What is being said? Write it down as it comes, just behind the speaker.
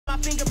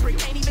fingerprint,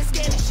 can't even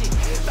scan the shit.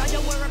 Found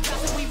your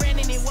whereabouts and we ran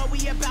in it. What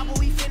we about, what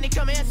we finna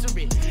come answer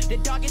it. The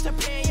dog is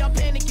preparing, y'all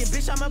panicking.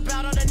 Bitch, I'm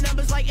about all the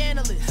numbers like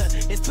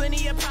analysts. There's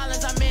plenty of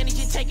problems I manage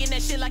it, taking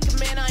that shit like a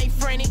man, I ain't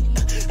frantic.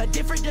 A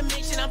different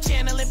dimension I'm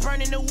channeling,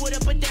 burning the wood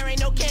up, but there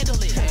ain't no candle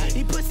lit.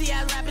 These pussy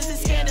ass rappers is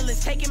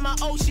scandalous, taking my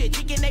old shit,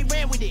 thinking they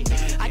ran with it.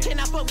 I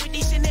cannot fuck with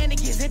these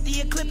shenanigans,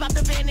 empty a clip out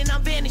the van and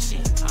I'm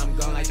vanishing. I'm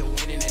gone like the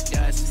wind in the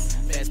dust.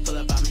 Fast pull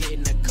up, I'm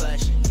hitting the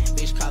clutch.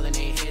 Bitch calling,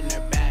 ain't hitting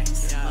her back.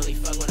 Only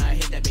fuck when I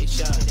hit that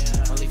bitch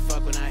up. Only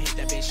fuck when I hit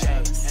that bitch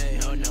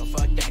up. No, no,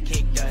 fuck that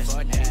kick dust.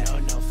 Fuck that, no,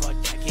 no, fuck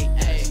that kick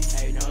dust.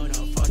 Hey, no,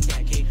 no, fuck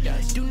that kick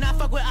dust. Do not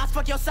fuck with us,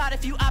 fuck your side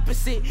if you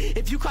opposite.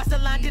 If you cross the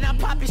line, then I'm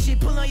popping shit.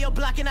 Pull on your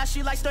block and I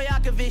shoot like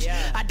Stojakovic.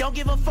 I don't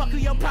give a fuck who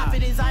your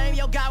prophet is. I am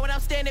your guy when I'm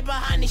standing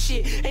behind this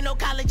shit. Ain't no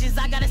colleges,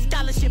 I got a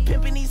scholarship.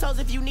 Pimping these hoes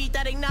if you need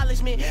that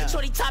acknowledgement.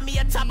 Shorty taught me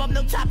a top, I'm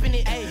no topping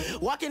it. Ay,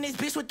 walking this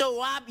bitch with the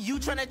wop. You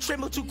tryna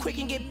tremble too quick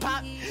and get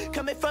popped.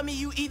 Coming from me,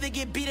 you either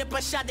get beat up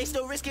or shot. They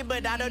still risk it,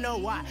 but I don't know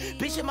why.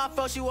 Bitch in my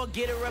phone, she won't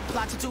get a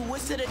reply. To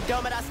woods to the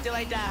dome, but I still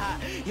ain't that high.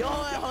 Yo,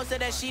 hoe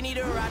said that she need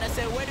a ride. I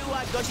said, where do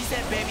I go? She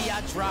said, baby,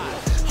 I drive.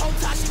 Whole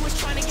time she was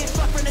trying to get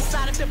fucked from the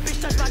side. If the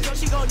bitch touch my girl,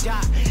 she gon'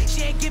 die.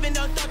 She ain't giving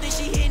no thought that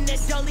she hitting that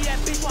dolly. That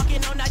bitch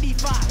walking on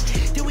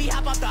 95. Then we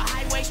hop off the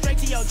highway, straight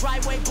to your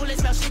driveway.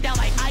 Bullets melt shit down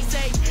like ice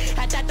age.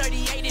 Had that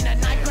 38 in the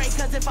 9th grade.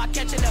 Cause if I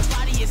catch in the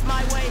body, it's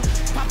my way.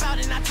 Pop out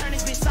and I turn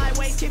this bitch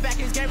sideways. Kickback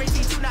is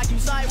guaranteed to knock you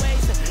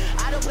sideways.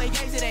 I don't play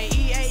games, it ain't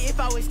EA. If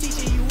I was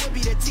teaching, you would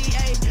be the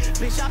TA.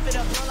 Bitch, I fit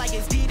up blow like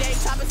it's D-Day.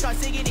 Chopper start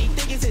singing, he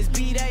think it's his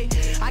B-Day.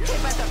 I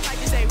came back to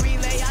practice a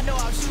relay. I know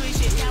I'm shooting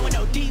shit down with no